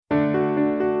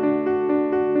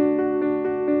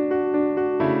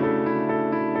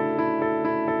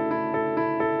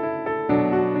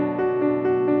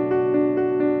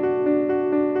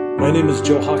My name is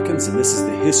Joe Hawkins, and this is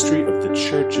the History of the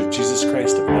Church of Jesus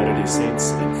Christ of Latter-day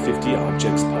Saints in 50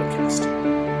 Objects podcast.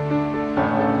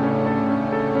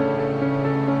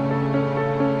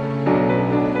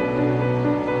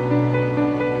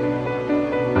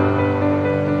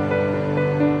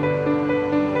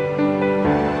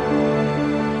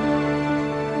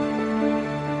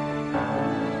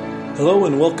 Hello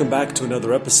and welcome back to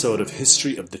another episode of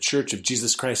History of the Church of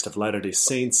Jesus Christ of Latter-day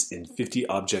Saints in 50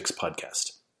 Objects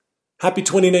podcast. Happy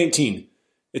 2019!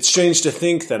 It's strange to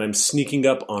think that I'm sneaking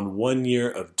up on 1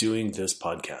 year of doing this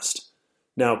podcast.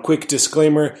 Now, quick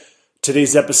disclaimer,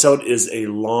 today's episode is a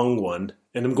long one,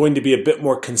 and I'm going to be a bit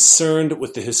more concerned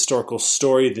with the historical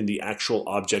story than the actual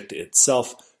object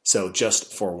itself, so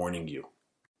just forewarning you.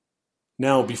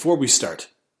 Now, before we start,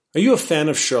 are you a fan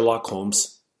of Sherlock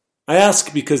Holmes? I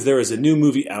ask because there is a new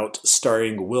movie out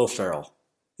starring Will Ferrell.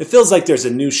 It feels like there's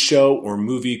a new show or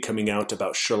movie coming out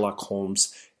about Sherlock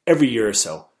Holmes every year or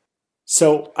so.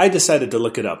 So I decided to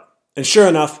look it up. And sure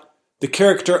enough, the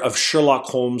character of Sherlock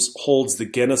Holmes holds the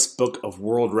Guinness Book of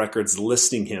World Records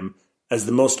listing him as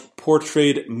the most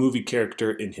portrayed movie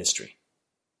character in history.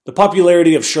 The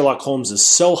popularity of Sherlock Holmes is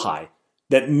so high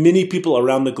that many people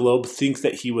around the globe think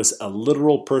that he was a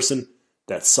literal person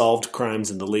that solved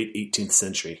crimes in the late 18th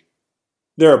century.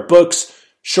 There are books,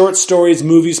 short stories,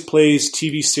 movies, plays,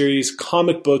 TV series,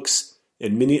 comic books,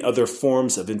 and many other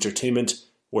forms of entertainment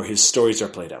where his stories are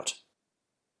played out.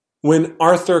 When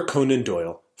Arthur Conan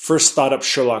Doyle first thought up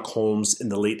Sherlock Holmes in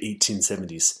the late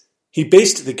 1870s, he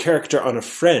based the character on a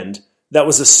friend that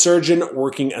was a surgeon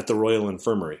working at the Royal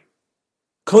Infirmary.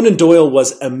 Conan Doyle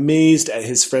was amazed at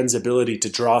his friend's ability to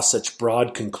draw such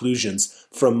broad conclusions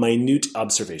from minute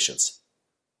observations.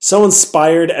 So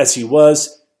inspired as he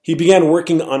was, he began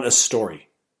working on a story.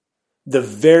 The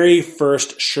very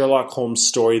first Sherlock Holmes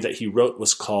story that he wrote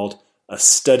was called A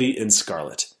Study in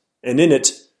Scarlet, and in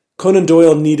it, Conan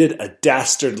Doyle needed a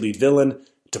dastardly villain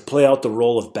to play out the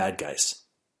role of bad guys.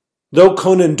 Though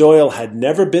Conan Doyle had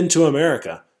never been to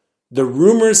America, the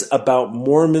rumors about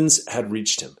Mormons had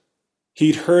reached him.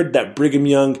 He'd heard that Brigham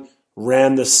Young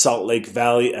ran the Salt Lake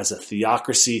Valley as a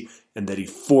theocracy and that he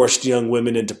forced young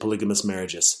women into polygamous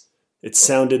marriages. It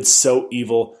sounded so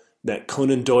evil that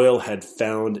Conan Doyle had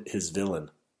found his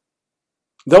villain.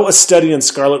 Though A Study in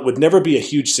Scarlet would never be a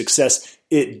huge success,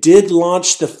 it did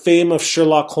launch the fame of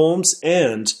Sherlock Holmes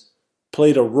and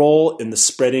played a role in the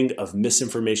spreading of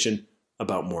misinformation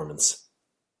about Mormons.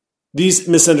 These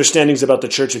misunderstandings about the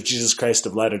Church of Jesus Christ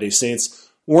of Latter-day Saints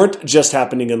weren't just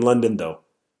happening in London, though.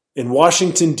 In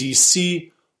Washington,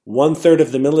 D.C., 1/3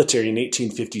 of the military in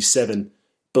 1857,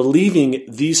 believing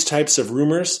these types of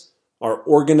rumors, are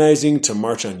organizing to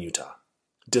march on Utah,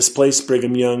 displace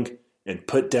Brigham Young, and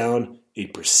put down a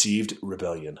perceived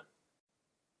rebellion.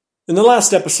 In the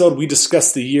last episode, we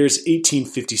discussed the years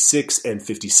 1856 and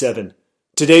 57.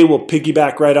 Today, we'll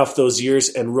piggyback right off those years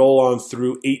and roll on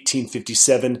through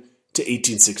 1857 to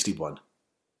 1861.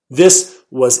 This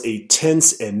was a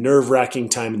tense and nerve-wracking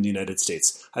time in the United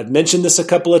States. I've mentioned this a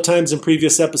couple of times in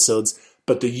previous episodes,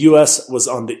 but the U.S. was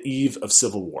on the eve of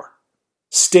civil war.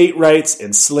 State rights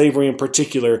and slavery in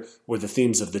particular were the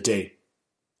themes of the day.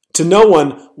 To no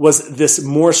one was this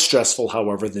more stressful,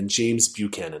 however, than James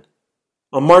Buchanan.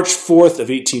 On March 4th of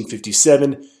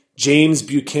 1857, James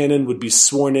Buchanan would be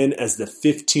sworn in as the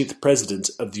 15th President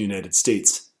of the United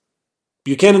States.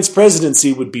 Buchanan's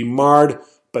presidency would be marred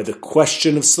by the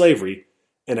question of slavery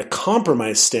and a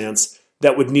compromise stance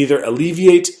that would neither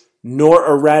alleviate nor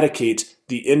eradicate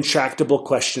the intractable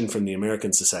question from the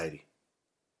American society.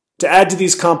 To add to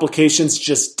these complications,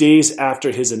 just days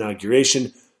after his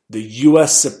inauguration, the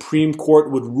U.S. Supreme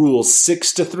Court would rule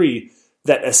 6-3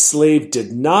 that a slave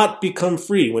did not become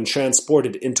free when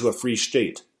transported into a free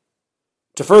state.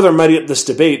 To further muddy up this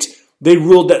debate, they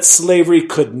ruled that slavery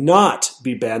could not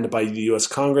be banned by the U.S.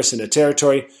 Congress in a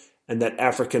territory and that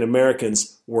African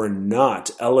Americans were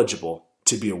not eligible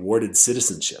to be awarded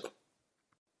citizenship.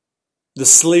 The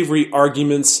slavery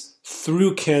arguments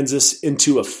threw Kansas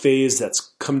into a phase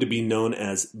that's come to be known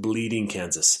as Bleeding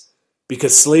Kansas,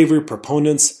 because slavery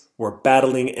proponents were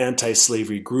battling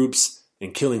anti-slavery groups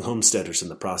and killing homesteaders in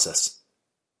the process.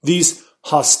 These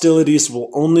hostilities will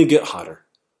only get hotter.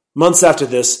 Months after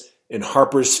this, in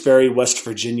Harper's Ferry, West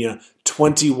Virginia,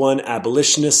 21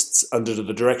 abolitionists under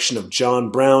the direction of John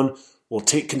Brown will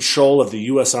take control of the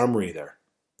U.S. Armory there.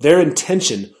 Their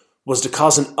intention was to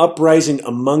cause an uprising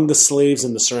among the slaves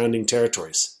in the surrounding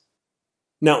territories.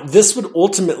 Now, this would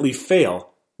ultimately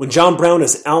fail when John Brown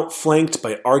is outflanked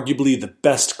by arguably the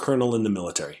best colonel in the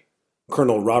military,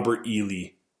 Colonel Robert E.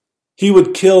 Lee. He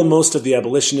would kill most of the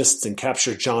abolitionists and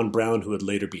capture John Brown, who would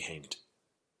later be hanged.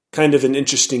 Kind of an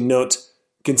interesting note,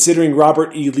 considering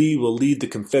Robert E. Lee will lead the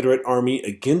Confederate Army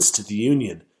against the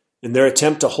Union in their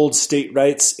attempt to hold state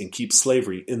rights and keep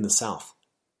slavery in the South.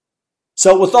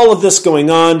 So with all of this going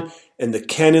on, and the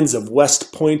cannons of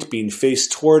West Point being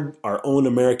faced toward our own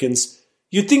Americans,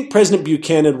 you'd think President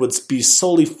Buchanan would be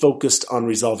solely focused on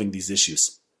resolving these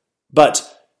issues. But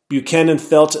Buchanan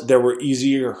felt there were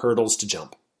easier hurdles to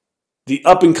jump. The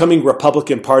up-and-coming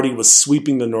Republican Party was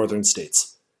sweeping the northern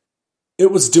states.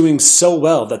 It was doing so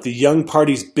well that the young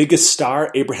party's biggest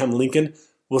star, Abraham Lincoln,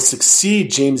 will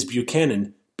succeed James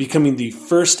Buchanan, becoming the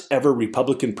first ever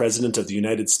Republican president of the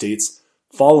United States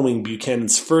following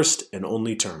Buchanan's first and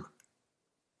only term.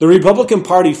 The Republican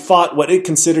Party fought what it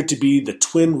considered to be the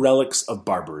twin relics of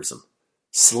barbarism: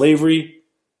 slavery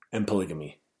and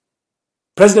polygamy.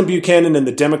 President Buchanan and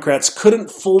the Democrats couldn't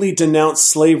fully denounce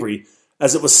slavery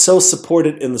as it was so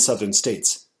supported in the southern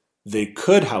states. They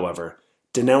could, however,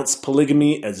 denounce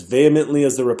polygamy as vehemently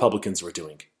as the Republicans were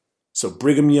doing. So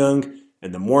Brigham Young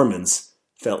and the Mormons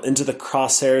fell into the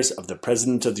crosshairs of the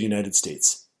President of the United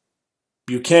States.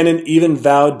 Buchanan even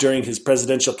vowed during his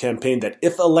presidential campaign that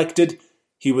if elected,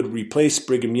 he would replace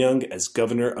Brigham Young as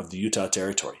governor of the Utah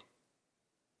Territory.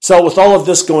 So with all of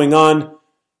this going on,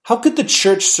 how could the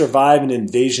church survive an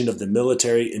invasion of the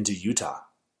military into Utah?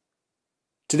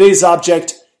 Today's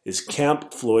object is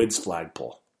Camp Floyd's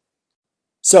flagpole.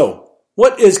 So,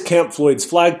 what is Camp Floyd's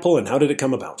flagpole and how did it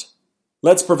come about?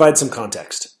 Let's provide some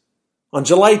context. On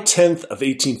July 10th of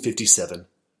 1857,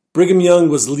 Brigham Young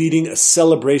was leading a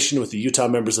celebration with the Utah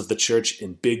members of the church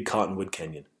in Big Cottonwood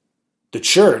Canyon. The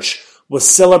church was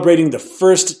celebrating the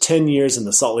first 10 years in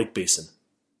the Salt Lake Basin.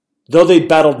 Though they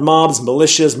battled mobs,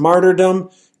 militias, martyrdom,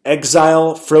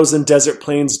 exile, frozen desert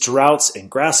plains, droughts, and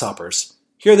grasshoppers,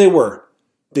 here they were.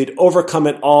 They'd overcome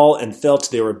it all and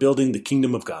felt they were building the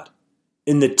kingdom of God.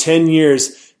 In the 10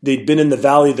 years they'd been in the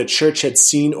valley, the church had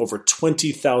seen over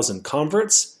 20,000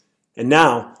 converts, and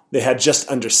now they had just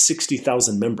under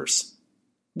 60,000 members.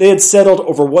 They had settled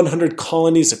over 100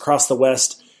 colonies across the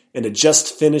West and had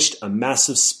just finished a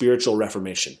massive spiritual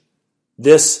reformation.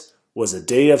 This was a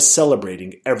day of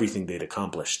celebrating everything they'd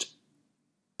accomplished.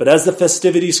 But as the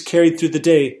festivities carried through the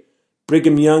day,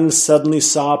 Brigham Young suddenly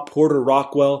saw Porter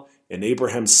Rockwell and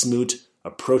Abraham Smoot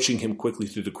approaching him quickly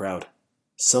through the crowd.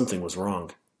 Something was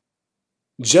wrong.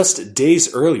 Just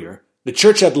days earlier, the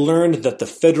church had learned that the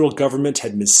federal government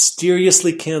had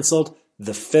mysteriously canceled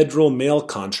the federal mail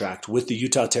contract with the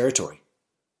Utah Territory.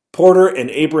 Porter and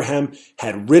Abraham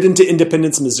had ridden to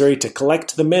Independence, Missouri to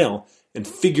collect the mail and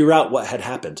figure out what had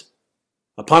happened.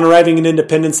 Upon arriving in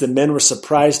Independence, the men were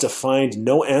surprised to find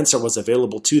no answer was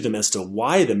available to them as to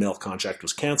why the mail contract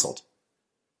was canceled.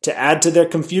 To add to their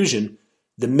confusion,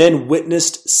 the men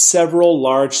witnessed several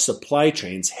large supply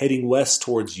trains heading west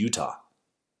towards Utah.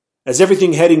 As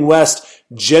everything heading west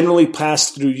generally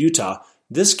passed through Utah,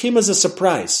 this came as a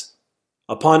surprise.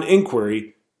 Upon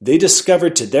inquiry, they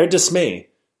discovered to their dismay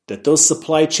that those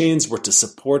supply chains were to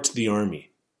support the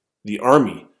army. The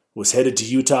army was headed to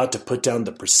Utah to put down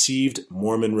the perceived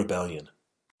Mormon rebellion.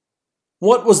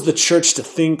 What was the church to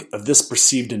think of this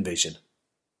perceived invasion?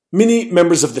 Many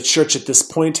members of the church at this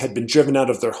point had been driven out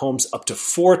of their homes up to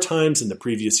 4 times in the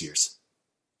previous years.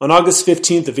 On August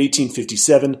 15th of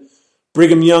 1857,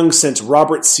 Brigham Young sent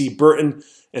Robert C. Burton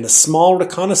and a small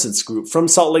reconnaissance group from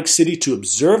Salt Lake City to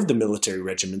observe the military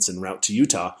regiments en route to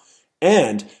Utah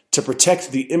and to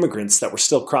protect the immigrants that were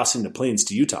still crossing the plains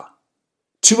to Utah.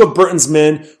 2 of Burton's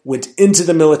men went into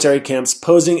the military camps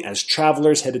posing as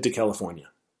travelers headed to California.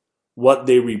 What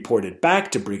they reported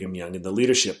back to Brigham Young and the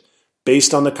leadership,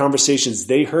 based on the conversations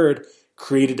they heard,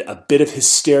 created a bit of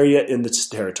hysteria in the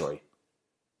territory.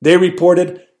 They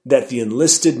reported that the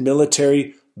enlisted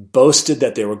military boasted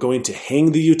that they were going to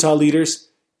hang the Utah leaders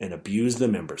and abuse the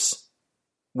members.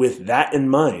 With that in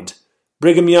mind,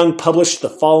 Brigham Young published the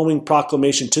following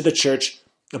proclamation to the church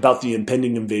about the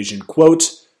impending invasion.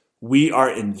 Quote, "We are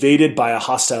invaded by a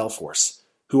hostile force,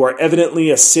 who are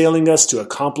evidently assailing us to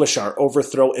accomplish our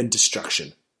overthrow and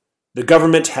destruction. The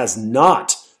government has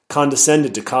not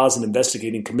condescended to cause an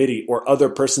investigating committee or other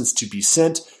persons to be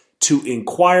sent to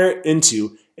inquire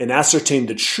into and ascertain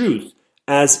the truth,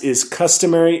 as is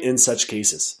customary in such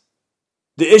cases.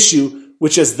 The issue,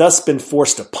 which has thus been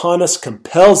forced upon us,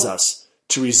 compels us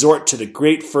to resort to the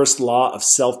great first law of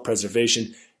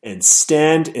self-preservation and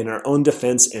stand in our own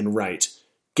defense and right,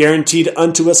 guaranteed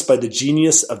unto us by the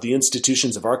genius of the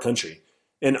institutions of our country,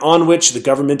 and on which the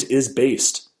government is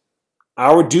based.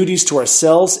 Our duties to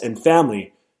ourselves and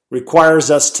family requires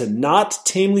us to not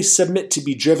tamely submit to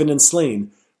be driven and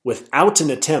slain without an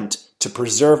attempt to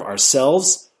preserve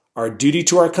ourselves, our duty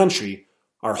to our country,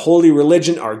 our holy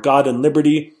religion, our God and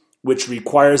liberty, which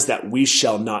requires that we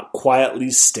shall not quietly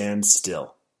stand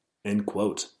still." End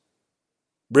quote.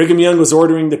 Brigham Young was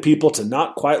ordering the people to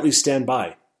not quietly stand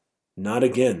by. Not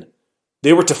again.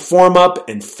 They were to form up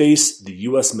and face the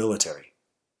U.S. military.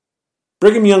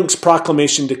 Brigham Young's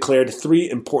proclamation declared three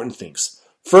important things.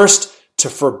 First, to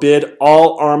forbid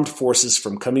all armed forces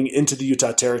from coming into the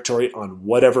Utah Territory on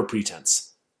whatever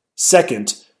pretense.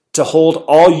 Second, to hold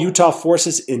all Utah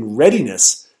forces in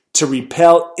readiness to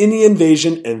repel any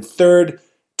invasion. And third,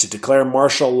 to declare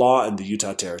martial law in the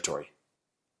Utah Territory.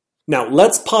 Now,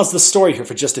 let's pause the story here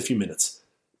for just a few minutes.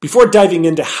 Before diving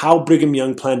into how Brigham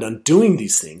Young planned on doing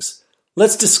these things,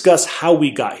 let's discuss how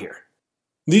we got here.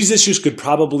 These issues could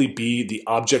probably be the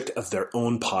object of their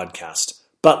own podcast,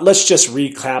 but let's just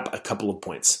recap a couple of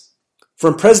points.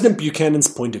 From President Buchanan's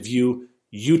point of view,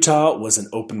 Utah was an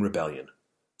open rebellion.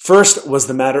 First was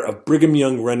the matter of Brigham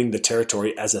Young running the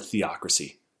territory as a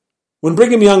theocracy. When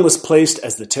Brigham Young was placed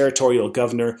as the territorial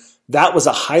governor, that was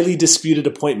a highly disputed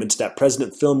appointment that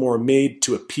President Fillmore made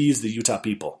to appease the Utah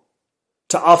people.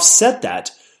 To offset that,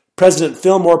 President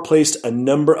Fillmore placed a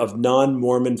number of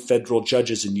non-Mormon federal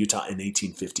judges in Utah in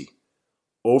 1850.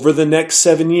 Over the next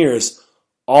 7 years,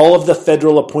 all of the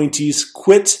federal appointees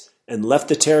quit and left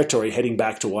the territory, heading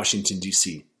back to Washington,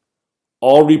 D.C.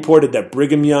 All reported that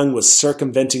Brigham Young was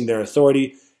circumventing their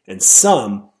authority, and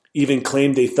some even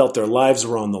claimed they felt their lives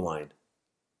were on the line.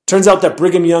 Turns out that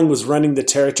Brigham Young was running the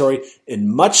territory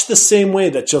in much the same way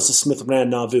that Joseph Smith ran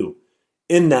Nauvoo,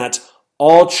 in that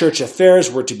all church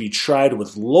affairs were to be tried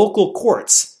with local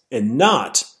courts and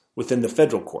not within the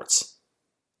federal courts.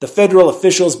 The federal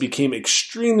officials became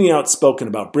extremely outspoken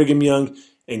about Brigham Young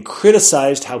and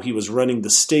criticized how he was running the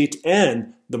state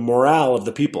and the morale of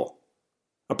the people.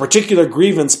 A particular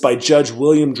grievance by Judge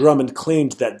William Drummond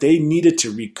claimed that they needed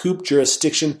to recoup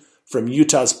jurisdiction from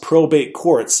Utah's probate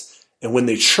courts, and when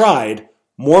they tried,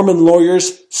 Mormon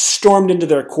lawyers stormed into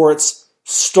their courts,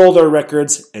 stole their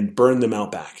records, and burned them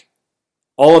out back.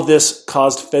 All of this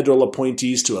caused federal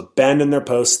appointees to abandon their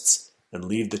posts and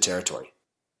leave the territory.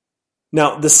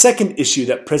 Now, the second issue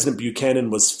that President Buchanan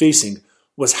was facing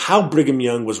was how Brigham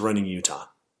Young was running Utah.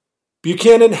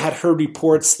 Buchanan had heard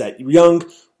reports that Young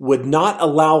would not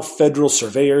allow federal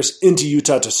surveyors into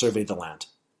Utah to survey the land,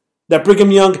 that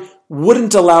Brigham Young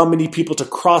wouldn't allow many people to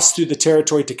cross through the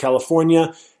territory to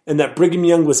California, and that Brigham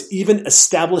Young was even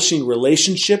establishing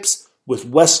relationships with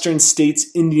Western States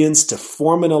Indians to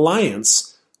form an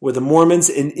alliance where the Mormons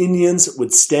and Indians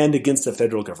would stand against the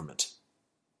federal government.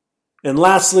 And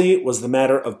lastly was the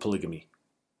matter of polygamy.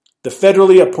 The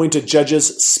federally appointed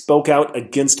judges spoke out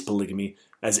against polygamy,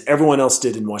 as everyone else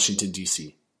did in Washington,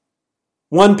 D.C.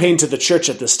 One pain to the church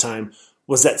at this time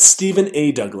was that Stephen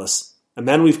A. Douglas, a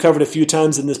man we've covered a few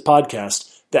times in this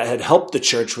podcast, that had helped the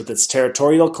church with its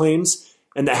territorial claims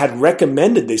and that had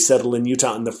recommended they settle in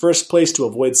Utah in the first place to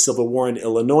avoid civil war in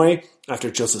Illinois after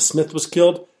Joseph Smith was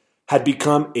killed, had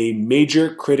become a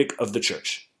major critic of the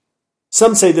church.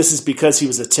 Some say this is because he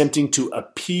was attempting to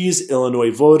appease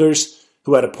Illinois voters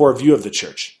who had a poor view of the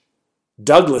church.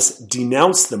 Douglas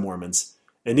denounced the Mormons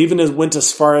and even went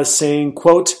as far as saying,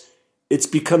 quote, "It's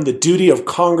become the duty of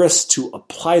Congress to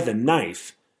apply the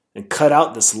knife and cut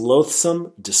out this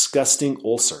loathsome, disgusting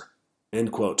ulcer."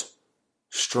 End quote.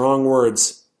 Strong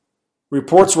words.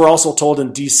 Reports were also told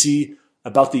in D.C.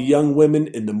 about the young women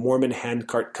in the Mormon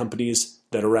handcart companies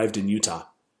that arrived in Utah,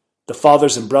 the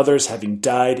fathers and brothers having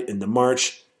died in the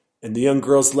march, and the young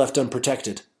girls left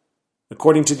unprotected.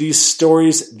 According to these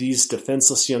stories, these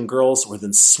defenseless young girls were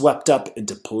then swept up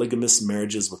into polygamous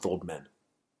marriages with old men.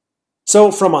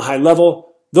 So, from a high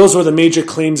level, those were the major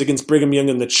claims against Brigham Young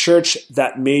and the church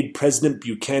that made President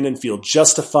Buchanan feel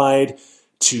justified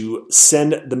to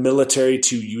send the military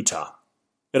to Utah.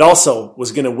 It also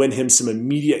was going to win him some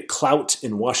immediate clout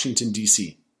in Washington,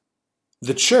 D.C.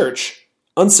 The church,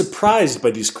 unsurprised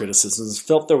by these criticisms,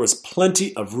 felt there was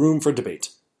plenty of room for debate.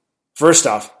 First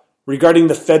off, regarding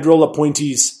the federal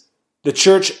appointees, the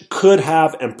church could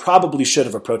have and probably should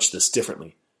have approached this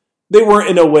differently. They were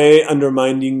in a way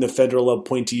undermining the federal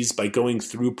appointees by going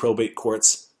through probate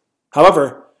courts.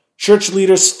 However, church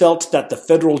leaders felt that the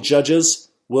federal judges,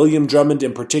 William Drummond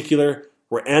in particular,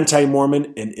 were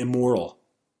anti-Mormon and immoral.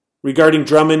 Regarding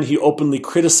Drummond, he openly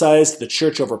criticized the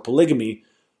church over polygamy,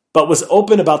 but was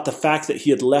open about the fact that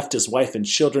he had left his wife and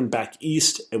children back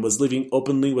east and was living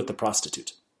openly with the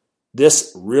prostitute.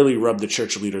 This really rubbed the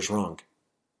church leaders wrong.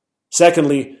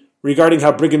 Secondly, regarding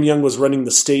how Brigham Young was running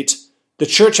the state, the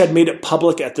church had made it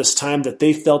public at this time that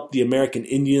they felt the American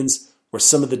Indians were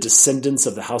some of the descendants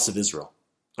of the House of Israel.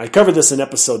 I covered this in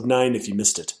episode 9 if you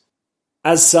missed it.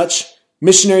 As such,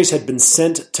 missionaries had been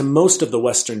sent to most of the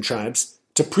western tribes,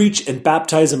 to preach and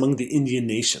baptize among the Indian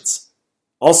nations.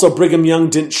 Also, Brigham Young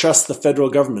didn't trust the federal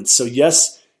government, so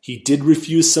yes, he did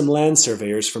refuse some land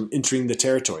surveyors from entering the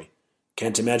territory.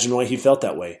 Can't imagine why he felt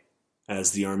that way,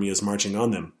 as the army is marching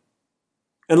on them.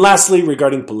 And lastly,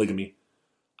 regarding polygamy.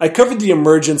 I covered the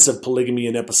emergence of polygamy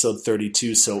in episode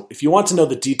 32, so if you want to know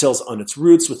the details on its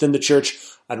roots within the church,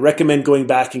 I'd recommend going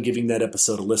back and giving that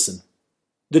episode a listen.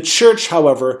 The church,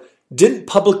 however, didn't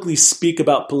publicly speak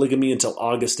about polygamy until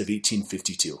August of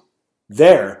 1852.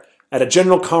 There, at a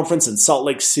general conference in Salt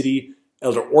Lake City,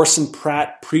 Elder Orson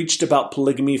Pratt preached about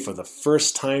polygamy for the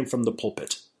first time from the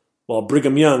pulpit, while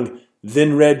Brigham Young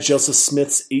then read Joseph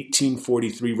Smith's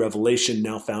 1843 revelation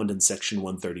now found in section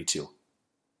 132.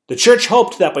 The church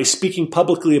hoped that by speaking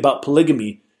publicly about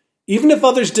polygamy, even if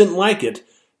others didn't like it,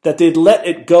 that they'd let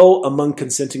it go among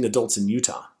consenting adults in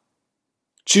Utah.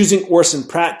 Choosing Orson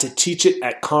Pratt to teach it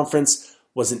at conference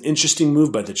was an interesting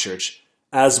move by the church,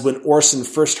 as when Orson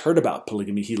first heard about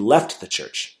polygamy, he left the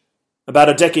church. About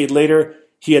a decade later,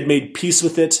 he had made peace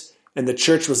with it, and the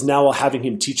church was now having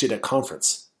him teach it at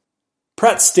conference.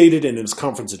 Pratt stated in his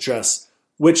conference address,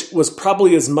 which was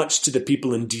probably as much to the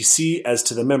people in D.C. as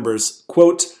to the members,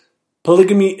 quote,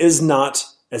 "Polygamy is not,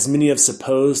 as many have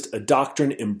supposed, a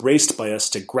doctrine embraced by us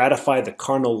to gratify the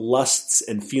carnal lusts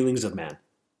and feelings of man.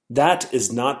 That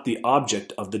is not the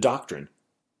object of the doctrine."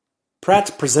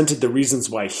 Pratt presented the reasons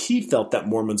why he felt that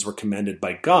Mormons were commanded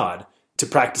by God to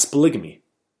practice polygamy.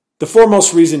 The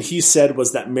foremost reason he said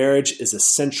was that marriage is a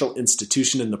central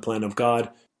institution in the plan of God.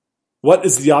 What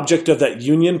is the object of that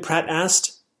union, Pratt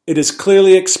asked? It is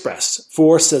clearly expressed,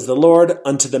 "For, says the Lord,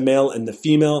 unto the male and the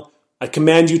female, I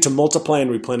command you to multiply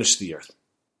and replenish the earth."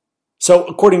 So,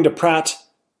 according to Pratt,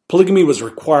 polygamy was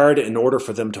required in order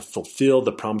for them to fulfill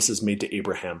the promises made to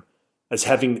Abraham, as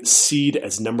having seed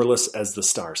as numberless as the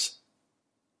stars.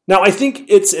 Now, I think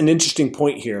it's an interesting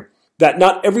point here that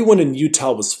not everyone in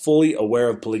Utah was fully aware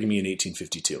of polygamy in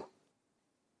 1852.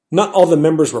 Not all the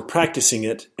members were practicing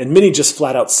it, and many just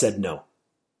flat out said no.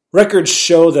 Records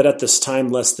show that at this time,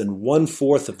 less than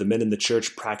 1/4 of the men in the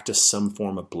church practiced some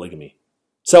form of polygamy.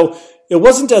 So it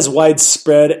wasn't as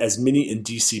widespread as many in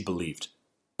D.C. believed.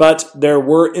 But there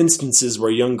were instances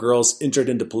where young girls entered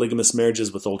into polygamous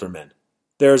marriages with older men.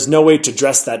 There is no way to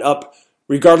dress that up.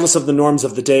 Regardless of the norms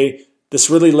of the day, this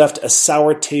really left a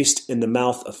sour taste in the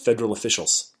mouth of federal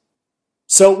officials.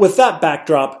 So with that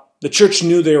backdrop, the church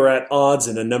knew they were at odds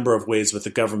in a number of ways with the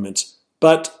government,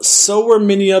 but so were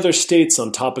many other states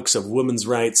on topics of women's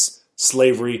rights,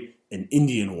 slavery, and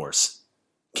Indian wars.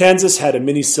 Kansas had a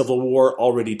mini-civil war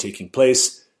already taking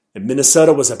place, and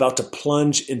Minnesota was about to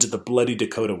plunge into the bloody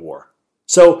Dakota War.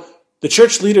 So the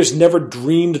church leaders never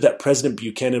dreamed that President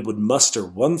Buchanan would muster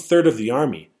 1/3 of the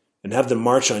army and have them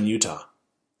march on Utah.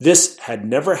 This had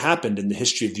never happened in the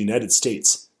history of the United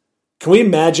States. Can we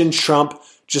imagine Trump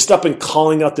just up and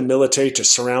calling out the military to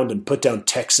surround and put down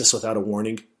Texas without a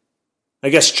warning? I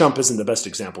guess Trump isn't the best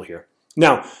example here.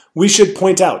 Now, we should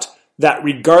point out that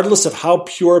regardless of how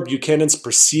pure Buchanan's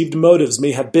perceived motives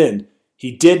may have been,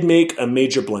 he did make a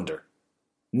major blunder.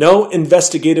 No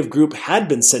investigative group had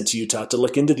been sent to Utah to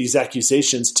look into these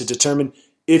accusations to determine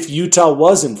if Utah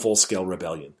was in full-scale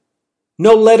rebellion.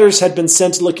 No letters had been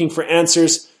sent looking for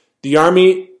answers. The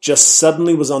army just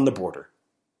suddenly was on the border.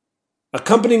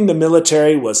 Accompanying the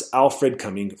military was Alfred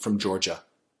Cumming from Georgia.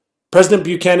 President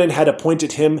Buchanan had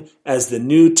appointed him as the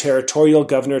new territorial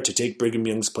governor to take Brigham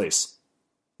Young's place.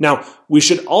 Now, we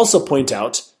should also point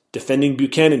out, defending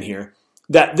Buchanan here,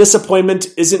 that this appointment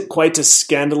isn't quite as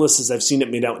scandalous as I've seen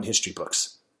it made out in history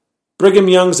books. Brigham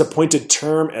Young's appointed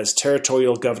term as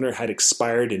territorial governor had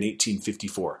expired in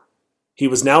 1854. He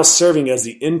was now serving as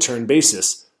the intern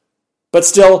basis. But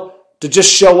still, to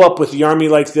just show up with the army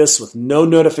like this with no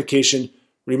notification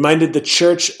reminded the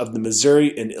church of the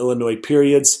Missouri and Illinois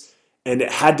periods, and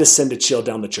it had to send a chill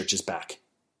down the church's back.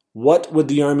 What would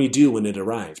the army do when it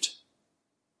arrived?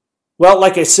 Well,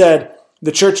 like I said,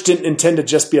 the church didn't intend to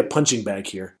just be a punching bag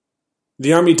here.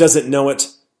 The army doesn't know it,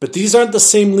 but these aren't the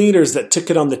same leaders that took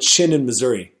it on the chin in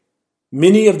Missouri.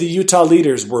 Many of the Utah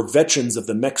leaders were veterans of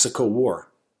the Mexico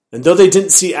War, and though they didn't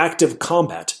see active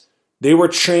combat, they were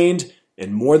trained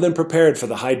and more than prepared for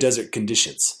the high desert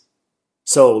conditions.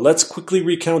 So let's quickly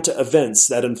recount events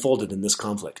that unfolded in this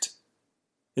conflict.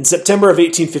 In September of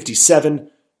 1857,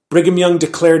 Brigham Young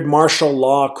declared martial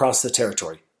law across the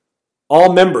territory.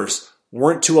 All members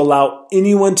weren't to allow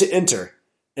anyone to enter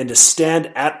and to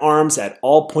stand at arms at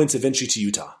all points of entry to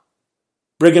Utah.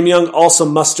 Brigham Young also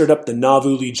mustered up the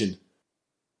Nauvoo Legion.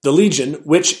 The Legion,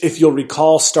 which, if you'll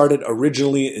recall, started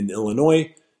originally in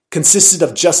Illinois, consisted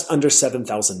of just under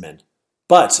 7,000 men,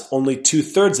 but only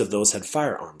 2/3 of those had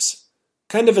firearms.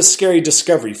 Kind of a scary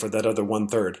discovery for that other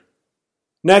one-third.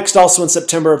 Next, also in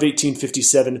September of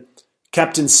 1857,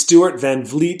 Captain Stuart Van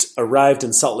Vliet arrived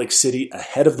in Salt Lake City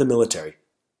ahead of the military.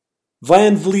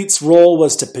 Van Vliet's role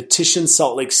was to petition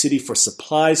Salt Lake City for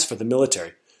supplies for the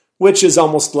military, which is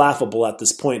almost laughable at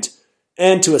this point,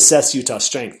 and to assess Utah's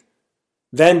strength.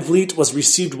 Van Vliet was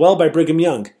received well by Brigham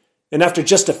Young, and after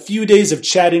just a few days of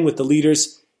chatting with the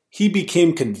leaders, he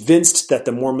became convinced that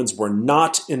the Mormons were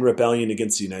not in rebellion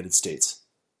against the United States.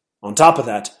 On top of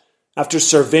that, after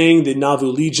surveying the Nauvoo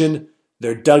Legion,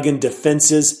 their dug-in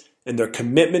defenses, and their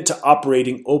commitment to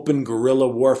operating open guerrilla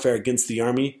warfare against the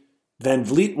Army, Van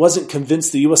Vliet wasn't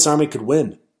convinced the U.S. Army could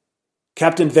win.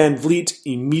 Captain Van Vliet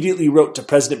immediately wrote to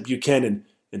President Buchanan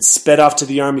and sped off to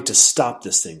the Army to stop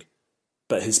this thing.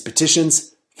 But his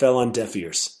petitions fell on deaf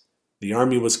ears. The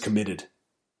Army was committed.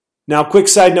 Now, quick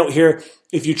side note here,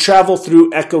 if you travel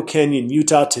through Echo Canyon,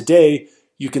 Utah today,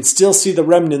 you can still see the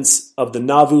remnants of the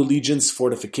Nauvoo Legion's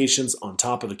fortifications on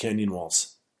top of the canyon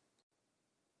walls.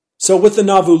 So with the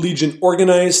Nauvoo Legion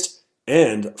organized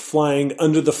and flying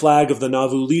under the flag of the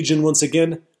Nauvoo Legion once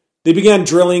again, they began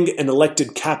drilling and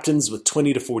elected captains with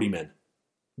 20 to 40 men.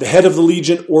 The head of the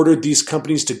Legion ordered these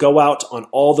companies to go out on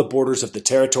all the borders of the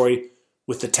territory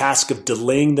with the task of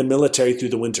delaying the military through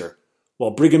the winter,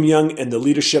 while Brigham Young and the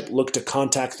leadership looked to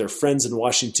contact their friends in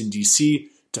Washington, D.C.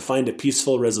 to find a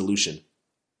peaceful resolution.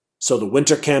 So the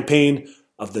winter campaign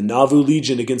of the Nauvoo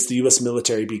Legion against the U.S.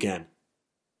 military began.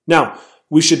 Now,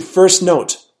 we should first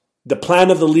note, the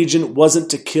plan of the Legion wasn't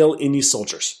to kill any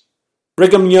soldiers.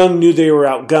 Brigham Young knew they were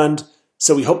outgunned,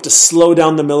 so he hoped to slow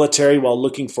down the military while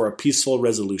looking for a peaceful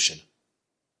resolution.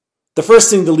 The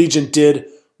first thing the Legion did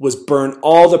was burn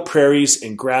all the prairies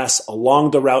and grass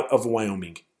along the route of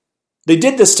Wyoming. They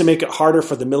did this to make it harder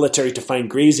for the military to find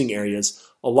grazing areas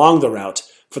along the route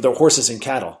for their horses and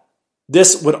cattle.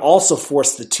 This would also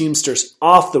force the teamsters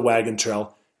off the wagon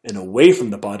trail and away from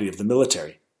the body of the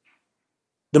military.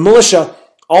 The militia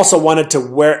also wanted to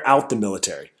wear out the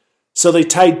military, so they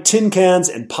tied tin cans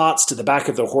and pots to the back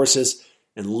of their horses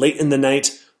and late in the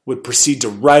night would proceed to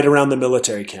ride around the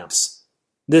military camps.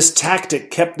 This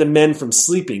tactic kept the men from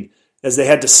sleeping as they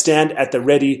had to stand at the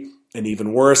ready, and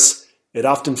even worse, it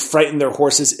often frightened their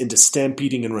horses into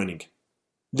stampeding and running.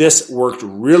 This worked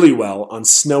really well on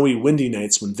snowy, windy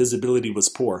nights when visibility was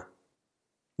poor.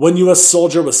 One U.S.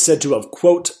 soldier was said to have,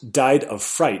 quote, died of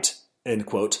fright, end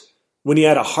quote, when he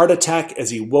had a heart attack as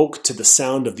he woke to the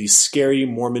sound of these scary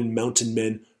Mormon mountain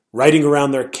men riding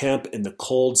around their camp in the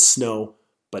cold snow,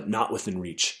 but not within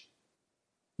reach.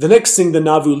 The next thing the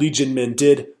Nauvoo Legion men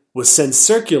did was send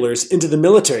circulars into the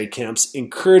military camps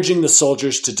encouraging the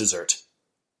soldiers to desert.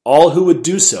 All who would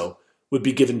do so would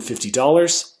be given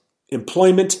 $50,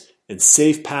 employment, and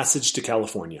safe passage to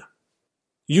California.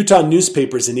 Utah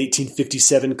newspapers in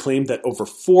 1857 claimed that over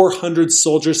 400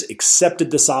 soldiers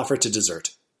accepted this offer to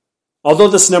desert. Although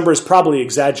this number is probably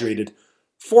exaggerated,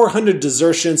 400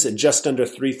 desertions and just under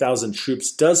 3,000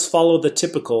 troops does follow the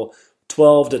typical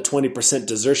 12 to 20%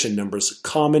 desertion numbers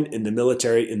common in the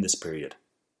military in this period.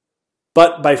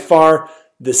 But by far,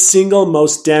 the single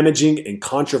most damaging and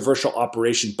controversial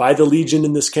operation by the Legion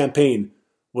in this campaign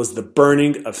was the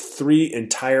burning of 3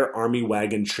 entire Army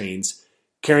wagon trains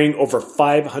carrying over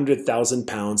 500,000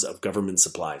 pounds of government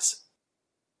supplies.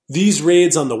 These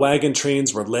raids on the wagon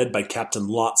trains were led by Captain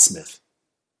Lot Smith.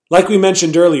 Like we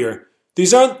mentioned earlier,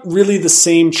 these aren't really the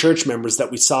same church members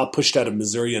that we saw pushed out of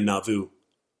Missouri and Nauvoo.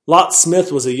 Lot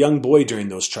Smith was a young boy during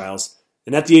those trials,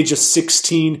 and at the age of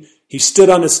 16, he stood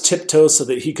on his tiptoes so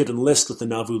that he could enlist with the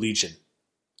Nauvoo Legion.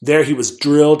 There he was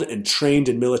drilled and trained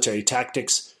in military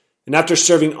tactics, and after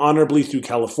serving honorably through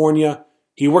California,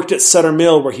 he worked at Sutter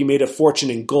Mill where he made a fortune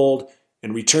in gold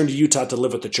and returned to Utah to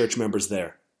live with the church members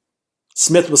there.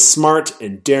 Smith was smart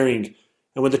and daring,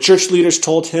 and when the church leaders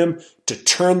told him to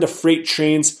turn the freight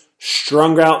trains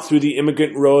strung out through the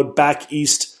immigrant road back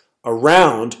east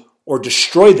around or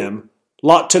destroy them,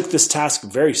 Lot took this task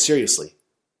very seriously.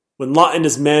 When Lot and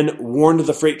his men warned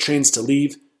the freight trains to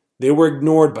leave, they were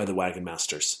ignored by the wagon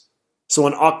masters. So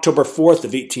on October 4th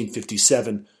of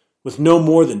 1857, with no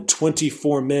more than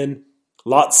 24 men,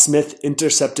 Lot Smith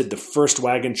intercepted the first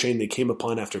wagon train they came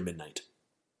upon after midnight.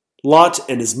 Lot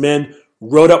and his men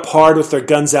rode up hard with their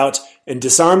guns out and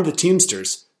disarmed the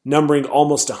teamsters, numbering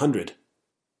almost 100.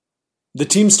 The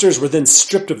teamsters were then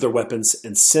stripped of their weapons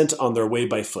and sent on their way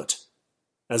by foot.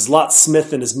 As Lot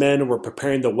Smith and his men were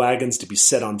preparing the wagons to be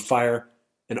set on fire,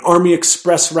 an Army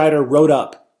Express rider rode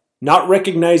up, not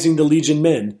recognizing the Legion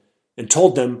men, and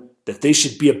told them that they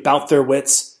should be about their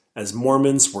wits as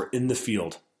Mormons were in the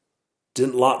field.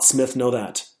 Didn't Lot Smith know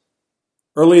that?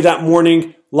 Early that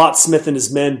morning, Lot Smith and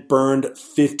his men burned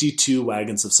 52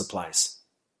 wagons of supplies.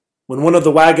 When one of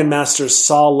the wagon masters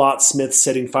saw Lot Smith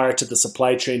setting fire to the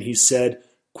supply train, he said,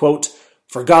 quote,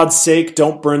 "For God's sake,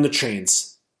 don't burn the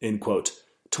trains," end quote.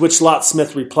 To which Lot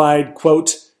Smith replied,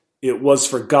 quote, "It was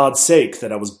for God's sake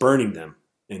that I was burning them,"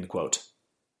 end quote.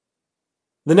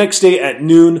 The next day at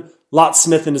noon, Lot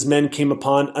Smith and his men came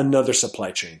upon another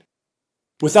supply train.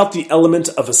 Without the element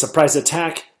of a surprise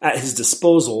attack at his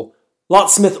disposal, Lot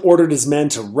Smith ordered his men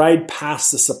to ride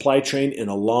past the supply train in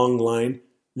a long line,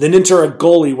 then enter a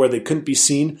gully where they couldn't be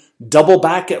seen, double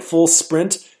back at full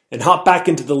sprint, and hop back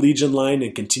into the Legion line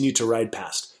and continue to ride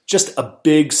past. Just a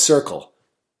big circle.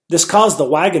 This caused the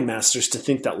wagon masters to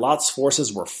think that Lot's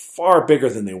forces were far bigger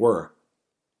than they were.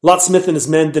 Lot Smith and his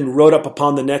men then rode up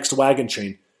upon the next wagon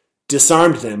train,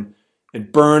 disarmed them,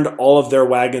 and burned all of their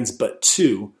wagons but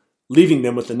 2, leaving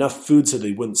them with enough food so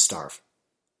they wouldn't starve.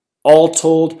 All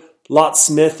told, Lot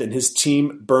Smith and his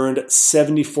team burned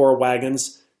 74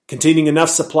 wagons, containing enough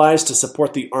supplies to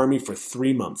support the army for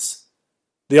 3 months.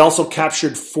 They also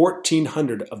captured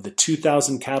 1,400 of the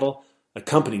 2,000 cattle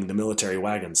accompanying the military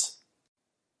wagons.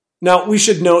 Now, we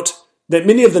should note that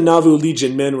many of the Nauvoo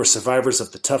Legion men were survivors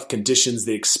of the tough conditions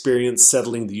they experienced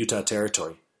settling the Utah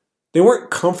Territory. They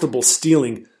weren't comfortable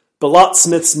stealing, but Lot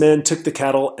Smith's men took the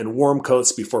cattle and warm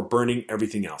coats before burning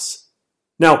everything else.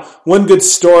 Now, one good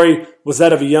story was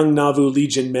that of a young Nauvoo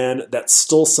Legion man that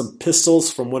stole some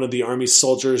pistols from one of the Army's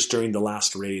soldiers during the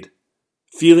last raid.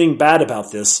 Feeling bad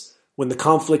about this, when the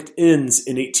conflict ends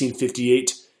in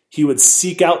 1858, he would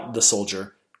seek out the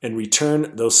soldier and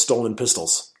return those stolen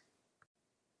pistols.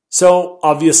 So,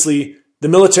 obviously, the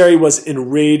military was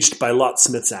enraged by Lot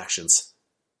Smith's actions.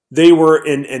 They were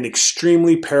in an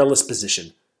extremely perilous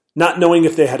position. Not knowing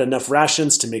if they had enough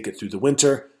rations to make it through the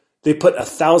winter, they put a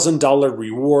 $1,000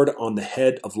 reward on the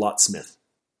head of Lot Smith.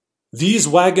 These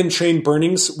wagon train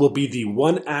burnings will be the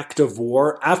one act of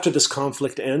war after this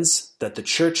conflict ends that the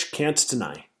church can't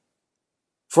deny.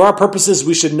 For our purposes,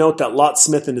 we should note that Lot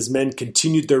Smith and his men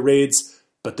continued their raids,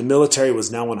 but the military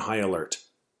was now on high alert.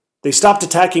 They stopped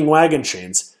attacking wagon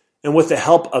trains, and with the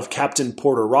help of Captain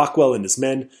Porter Rockwell and his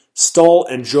men, stole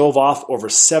and drove off over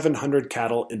 700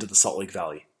 cattle into the Salt Lake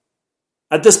Valley.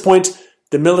 At this point,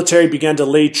 the military began to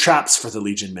lay traps for the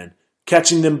Legion men,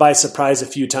 catching them by surprise a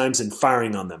few times and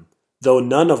firing on them. Though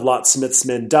none of Lot Smith's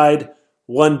men died,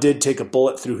 one did take a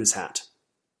bullet through his hat.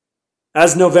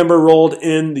 As November rolled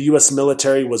in, the U.S.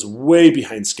 military was way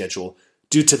behind schedule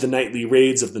due to the nightly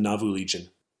raids of the Nauvoo Legion.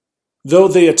 Though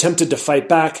they attempted to fight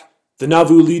back, the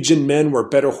Nauvoo Legion men were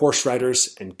better horse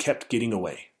riders and kept getting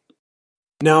away.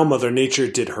 Now Mother Nature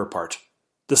did her part.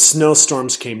 The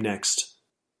snowstorms came next.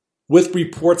 With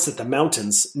reports that the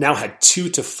mountains now had 2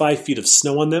 to 5 feet of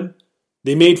snow on them,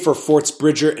 they made for Forts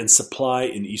Bridger and Supply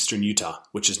in eastern Utah,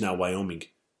 which is now Wyoming.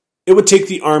 It would take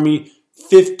the Army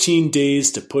 15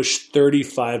 days to push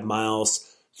 35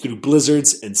 miles through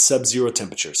blizzards and sub-zero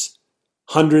temperatures.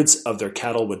 Hundreds of their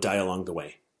cattle would die along the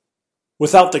way.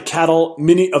 Without the cattle,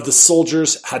 many of the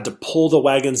soldiers had to pull the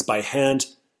wagons by hand,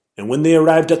 and when they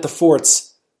arrived at the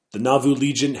forts, the Nauvoo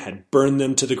Legion had burned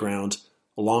them to the ground,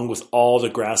 along with all the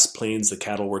grass plains the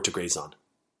cattle were to graze on.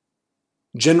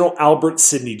 General Albert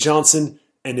Sidney Johnson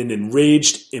and an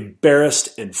enraged,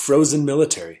 embarrassed, and frozen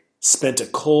military spent a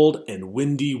cold and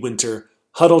windy winter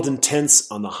huddled in tents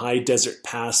on the high desert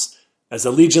pass as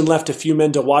the Legion left a few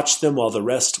men to watch them while the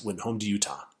rest went home to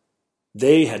Utah.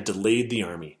 They had delayed the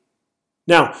army.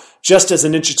 Now, just as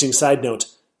an interesting side note,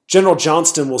 General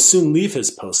Johnston will soon leave his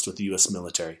post with the U.S.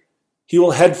 military. He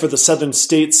will head for the southern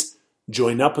states,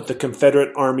 join up with the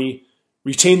Confederate Army,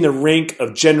 retain the rank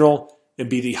of general, and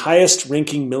be the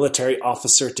highest-ranking military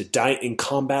officer to die in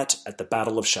combat at the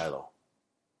Battle of Shiloh.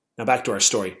 Now back to our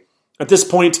story. At this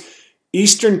point,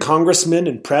 Eastern congressmen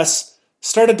and press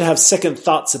started to have second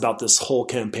thoughts about this whole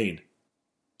campaign.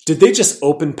 Did they just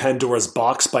open Pandora's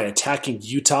box by attacking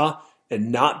Utah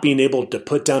and not being able to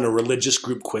put down a religious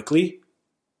group quickly?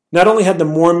 Not only had the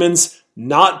Mormons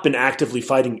not been actively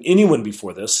fighting anyone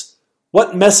before this,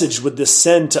 what message would this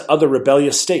send to other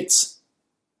rebellious states?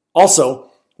 Also,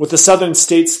 with the southern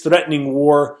states threatening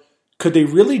war, could they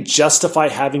really justify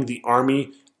having the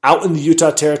army out in the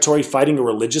Utah Territory fighting a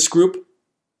religious group?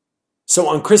 So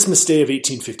on Christmas Day of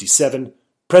 1857,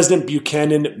 President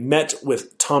Buchanan met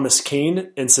with Thomas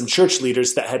Kane and some church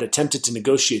leaders that had attempted to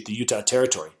negotiate the Utah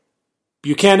Territory.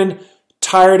 Buchanan,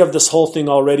 tired of this whole thing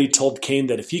already, told Kane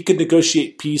that if he could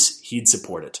negotiate peace, he'd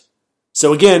support it.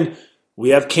 So again, we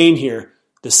have Kane here,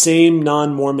 the same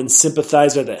non-Mormon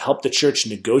sympathizer that helped the church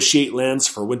negotiate lands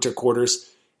for winter quarters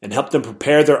and helped them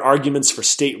prepare their arguments for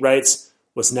state rights,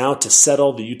 was now to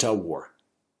settle the Utah War.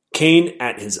 Cain,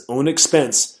 at his own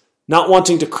expense, not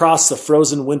wanting to cross the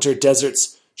frozen winter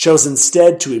deserts, chose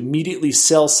instead to immediately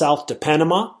sail south to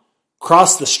Panama,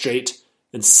 cross the strait,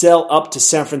 and sail up to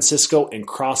San Francisco and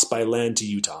cross by land to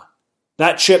Utah.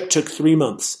 That trip took 3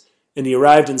 months, and he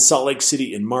arrived in Salt Lake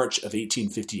City in March of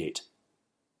 1858.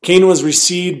 Cain was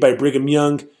received by Brigham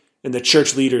Young and the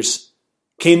church leaders.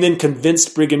 Cain then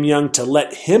convinced Brigham Young to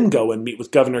let him go and meet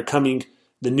with Governor Cumming,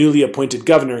 the newly appointed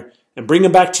governor, and bring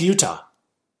him back to Utah.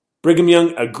 Brigham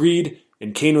Young agreed,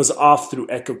 and Cain was off through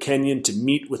Echo Canyon to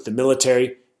meet with the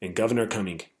military and Governor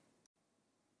Cumming.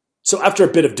 So after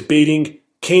a bit of debating,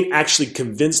 Cain actually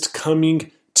convinced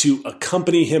Cumming to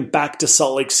accompany him back to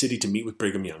Salt Lake City to meet with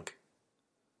Brigham Young.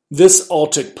 This all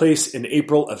took place in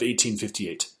April of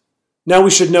 1858. Now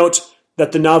we should note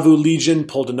that the Nauvoo Legion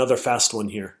pulled another fast one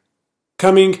here.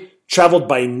 Cumming traveled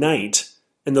by night,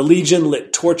 and the Legion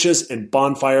lit torches and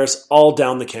bonfires all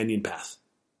down the canyon path.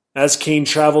 As Cain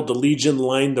traveled, the Legion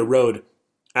lined the road.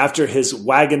 After his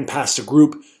wagon passed a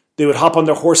group, they would hop on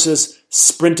their horses,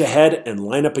 sprint ahead, and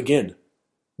line up again.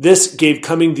 This gave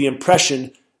Cumming the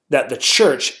impression that the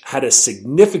church had a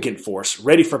significant force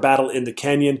ready for battle in the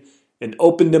canyon and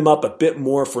opened him up a bit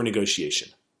more for negotiation.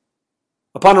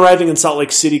 Upon arriving in Salt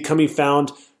Lake City, Cumming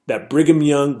found that Brigham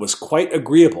Young was quite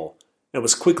agreeable and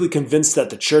was quickly convinced that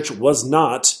the church was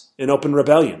not in open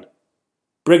rebellion.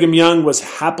 Brigham Young was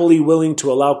happily willing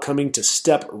to allow Cumming to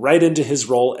step right into his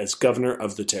role as governor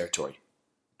of the territory.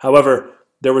 However,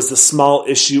 there was the small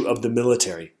issue of the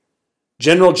military.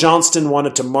 General Johnston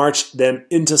wanted to march them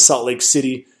into Salt Lake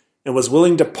City and was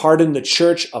willing to pardon the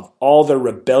church of all their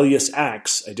rebellious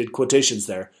acts, I did quotations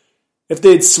there, if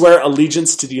they'd swear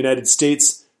allegiance to the United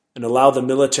States and allow the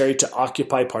military to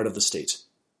occupy part of the state.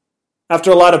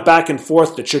 After a lot of back and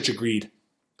forth, the church agreed.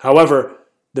 However,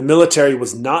 the military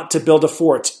was not to build a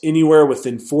fort anywhere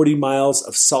within 40 miles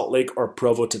of Salt Lake or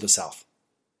Provo to the south.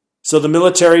 So the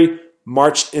military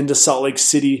marched into Salt Lake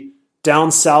City,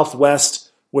 down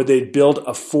southwest, where they'd build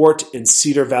a fort in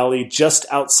Cedar Valley just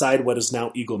outside what is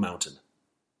now Eagle Mountain.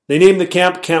 They named the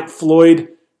camp Camp Floyd,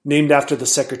 named after the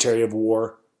Secretary of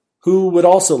War, who would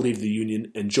also leave the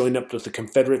Union and join up with the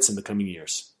Confederates in the coming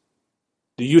years.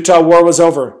 The Utah War was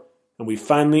over, and we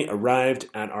finally arrived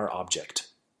at our object.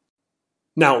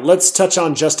 Now, let's touch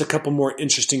on just a couple more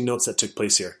interesting notes that took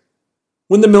place here.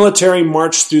 When the military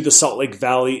marched through the Salt Lake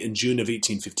Valley in June of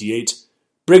 1858,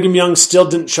 Brigham Young still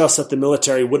didn't trust that the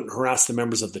military wouldn't harass the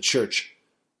members of the church.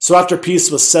 So after peace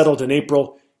was settled in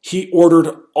April, he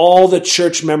ordered all the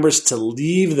church members to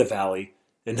leave the valley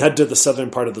and head to the southern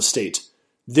part of the state.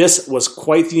 This was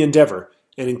quite the endeavor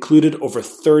and included over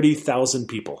 30,000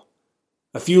 people.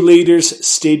 A few leaders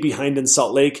stayed behind in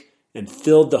Salt Lake and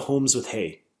filled the homes with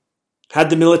hay. Had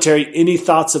the military any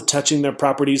thoughts of touching their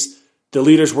properties, the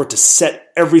leaders were to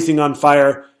set everything on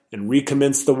fire and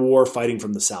recommence the war fighting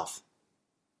from the south.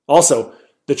 Also,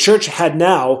 the church had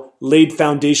now laid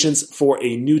foundations for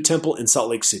a new temple in Salt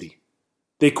Lake City.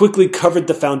 They quickly covered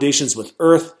the foundations with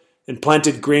earth and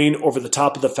planted grain over the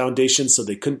top of the foundations so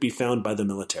they couldn't be found by the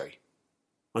military.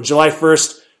 On July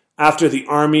 1st, after the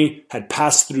army had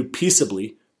passed through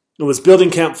peaceably and was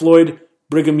building Camp Floyd,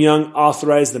 Brigham Young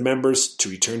authorized the members to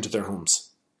return to their homes.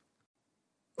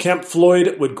 Camp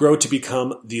Floyd would grow to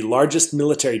become the largest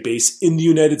military base in the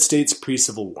United States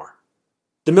pre-Civil War.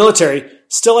 The military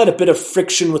still had a bit of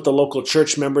friction with the local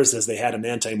church members as they had an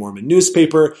anti-Mormon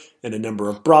newspaper and a number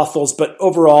of brothels, but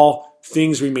overall,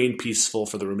 things remained peaceful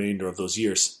for the remainder of those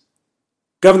years.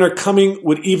 Governor Cumming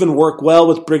would even work well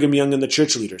with Brigham Young and the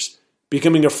church leaders,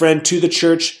 becoming a friend to the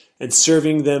church and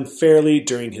serving them fairly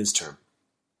during his term.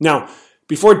 Now,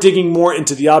 before digging more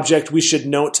into the object, we should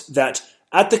note that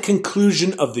at the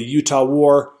conclusion of the Utah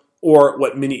War, or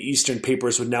what many Eastern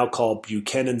papers would now call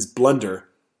Buchanan's Blunder,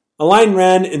 a line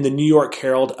ran in the New York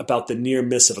Herald about the near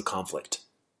miss of a conflict.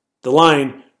 The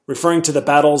line, referring to the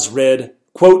battles, read,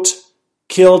 quote,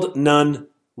 "Killed none,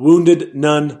 wounded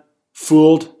none,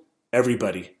 fooled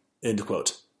everybody," end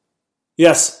quote.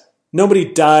 Yes, nobody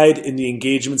died in the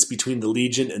engagements between the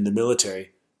Legion and the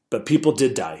military, but people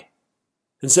did die.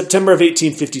 In September of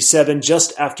 1857,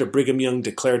 just after Brigham Young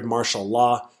declared martial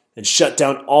law and shut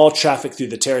down all traffic through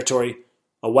the territory,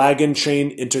 a wagon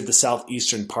train entered the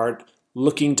southeastern part,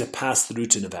 looking to pass through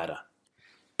to Nevada.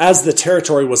 As the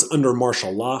territory was under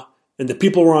martial law and the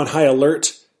people were on high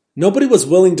alert, nobody was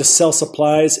willing to sell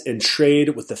supplies and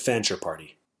trade with the Fancher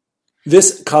Party.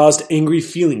 This caused angry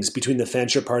feelings between the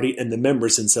Fancher Party and the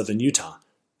members in southern Utah,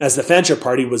 as the Fancher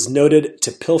Party was noted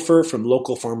to pilfer from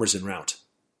local farmers en route.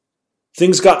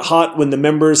 Things got hot when the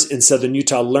members in southern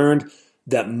Utah learned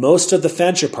that most of the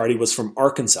Fancher Party was from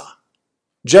Arkansas.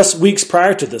 Just weeks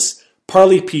prior to this,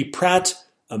 Parley P. Pratt,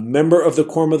 a member of the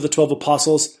Quorum of the 12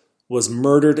 Apostles, was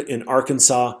murdered in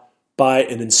Arkansas by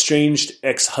an estranged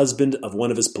ex-husband of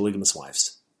one of his polygamous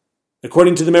wives.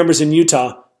 According to the members in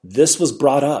Utah, this was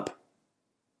brought up.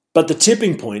 But the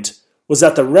tipping point was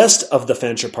that the rest of the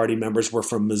Fancher Party members were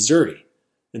from Missouri,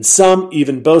 and some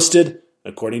even boasted,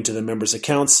 according to the members'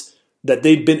 accounts, that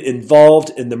they'd been involved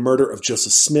in the murder of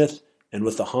Joseph Smith and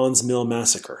with the Haun's Mill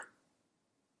massacre.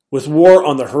 With war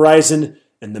on the horizon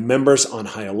and the members on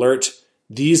high alert,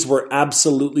 these were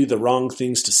absolutely the wrong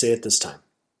things to say at this time.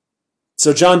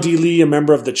 So John D. Lee, a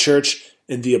member of the church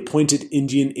and the appointed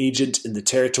Indian agent in the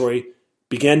territory,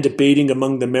 began debating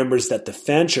among the members that the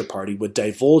Fancher Party would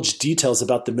divulge details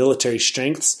about the military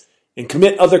strengths and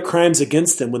commit other crimes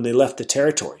against them when they left the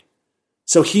territory.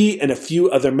 So he and a few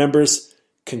other members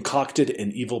concocted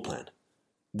an evil plan.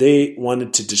 They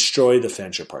wanted to destroy the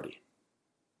Fancher Party.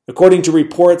 According to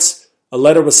reports, a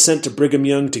letter was sent to Brigham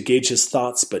Young to gauge his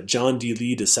thoughts, but John D.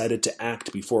 Lee decided to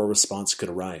act before a response could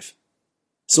arrive.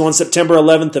 So on September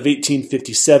 11th of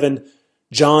 1857,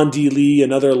 John D. Lee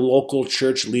and other local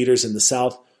church leaders in the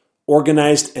South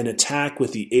organized an attack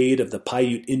with the aid of the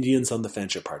Paiute Indians on the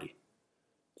Fancher Party.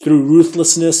 Through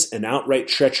ruthlessness and outright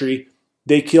treachery,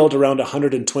 they killed around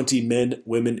 120 men,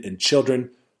 women, and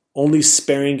children, only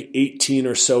sparing 18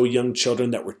 or so young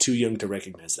children that were too young to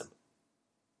recognize them.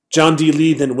 John D.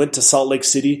 Lee then went to Salt Lake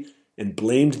City and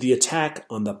blamed the attack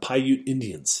on the Paiute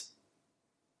Indians.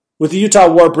 With the Utah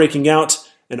War breaking out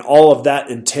and all of that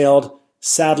entailed,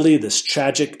 sadly, this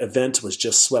tragic event was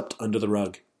just swept under the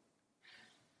rug.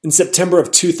 In September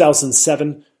of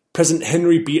 2007, President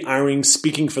Henry B. Eyring,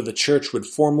 speaking for the church, would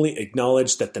formally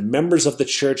acknowledge that the members of the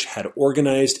church had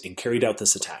organized and carried out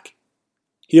this attack.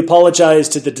 He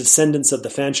apologized to the descendants of the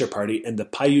Fancher Party and the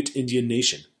Paiute Indian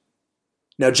Nation.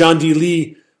 Now, John D.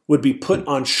 Lee would be put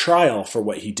on trial for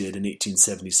what he did in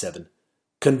 1877,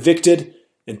 convicted,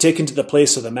 and taken to the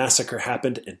place where the massacre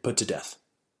happened and put to death.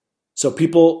 So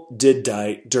people did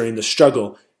die during the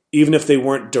struggle, even if they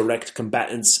weren't direct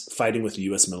combatants fighting with the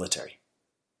U.S. military.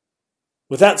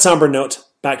 With that somber note,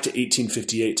 back to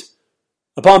 1858.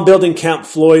 Upon building Camp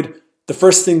Floyd, the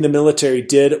first thing the military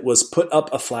did was put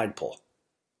up a flagpole.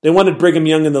 They wanted Brigham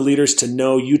Young and the leaders to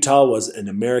know Utah was an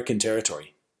American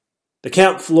territory. The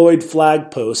Camp Floyd flag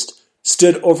post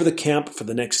stood over the camp for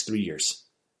the next 3 years.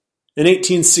 In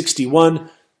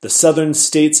 1861, the southern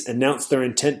states announced their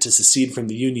intent to secede from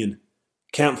the Union.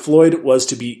 Camp Floyd was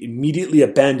to be immediately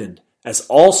abandoned, as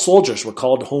all soldiers were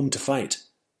called home to fight.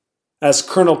 As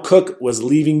Colonel Cook was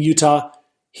leaving Utah,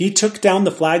 he took down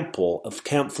the flagpole of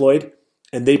Camp Floyd,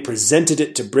 and they presented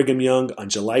it to Brigham Young on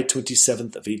July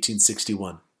 27th of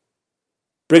 1861.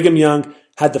 Brigham Young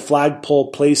had the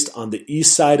flagpole placed on the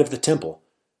east side of the temple,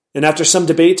 and after some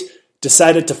debate,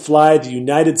 decided to fly the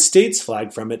United States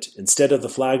flag from it instead of the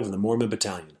flag of the Mormon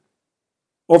Battalion.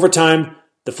 Over time,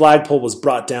 the flagpole was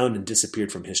brought down and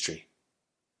disappeared from history.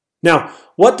 Now,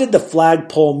 what did the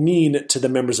flagpole mean to the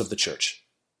members of the church?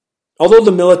 Although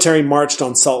the military marched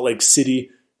on Salt Lake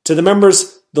City, to the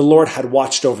members, the Lord had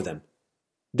watched over them.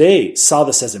 They saw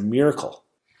this as a miracle.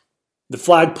 The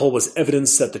flagpole was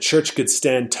evidence that the church could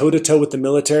stand toe-to-toe with the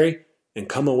military and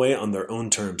come away on their own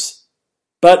terms.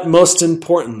 But most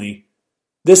importantly,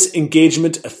 this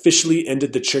engagement officially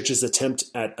ended the church's attempt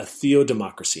at a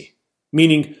theodemocracy,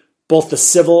 meaning both the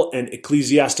civil and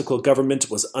ecclesiastical government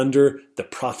was under the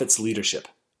prophet's leadership.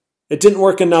 It didn't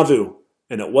work in Nauvoo,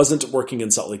 and it wasn't working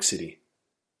in Salt Lake City.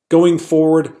 Going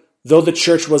forward, though the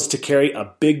church was to carry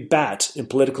a big bat in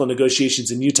political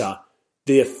negotiations in Utah,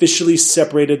 they officially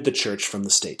separated the church from the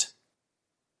state.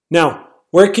 Now,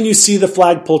 where can you see the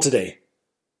flagpole today?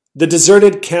 The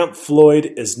deserted Camp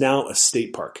Floyd is now a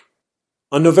state park.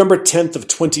 On November 10th of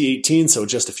 2018, so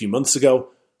just a few months ago,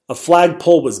 a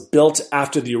flagpole was built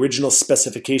after the original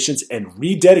specifications and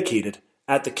rededicated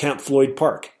at the Camp Floyd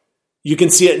Park. You can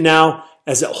see it now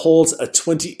as it holds a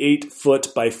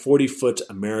 28-foot by 40-foot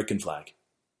American flag.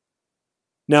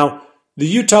 Now, the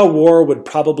Utah War would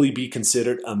probably be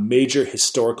considered a major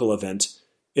historical event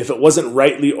if it wasn't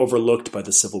rightly overlooked by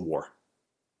the Civil War.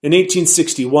 In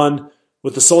 1861,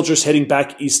 with the soldiers heading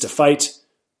back east to fight,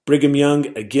 Brigham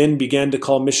Young again began to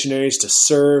call missionaries to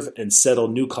serve and settle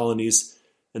new colonies,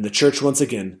 and the church once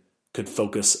again could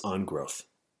focus on growth.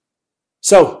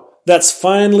 So, that's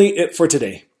finally it for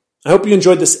today. I hope you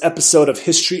enjoyed this episode of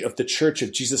History of the Church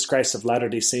of Jesus Christ of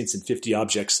Latter-day Saints in 50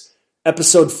 Objects,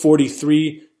 episode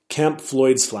 43, Camp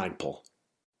Floyd's Flagpole.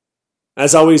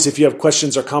 As always, if you have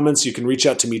questions or comments, you can reach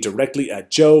out to me directly at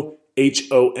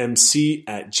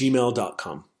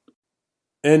joehomc@gmail.com.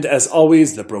 And as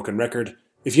always, the broken record.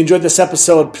 If you enjoyed this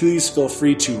episode, please feel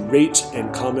free to rate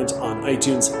and comment on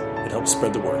iTunes. It helps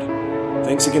spread the word.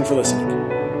 Thanks again for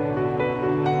listening.